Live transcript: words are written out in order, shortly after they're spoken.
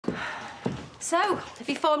So, have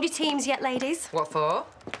you formed your teams yet, ladies? What for?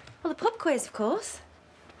 Well, the pub quiz, of course.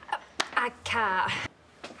 I can't.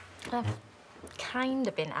 I've kind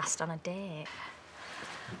of been asked on a date.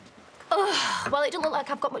 Oh, well, it doesn't look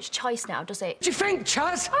like I've got much choice now, does it? What do you think,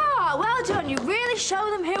 Chaz? Oh, well done. You really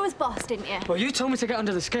showed them who was boss, didn't you? Well, you told me to get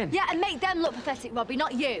under the skin. Yeah, and make them look pathetic, Robbie,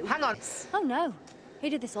 not you. Hang on. Oh, no.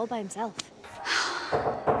 He did this all by himself.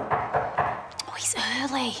 Oh, it's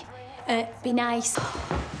early. Be nice.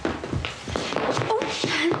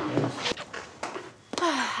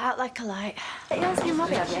 Out like a light. You haven't seen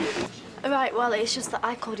Robbie, have you? Right, well, it's just that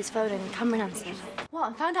I called his phone and Cameron answered. What,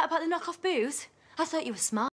 and found out about the knockoff booze? I thought you were smart.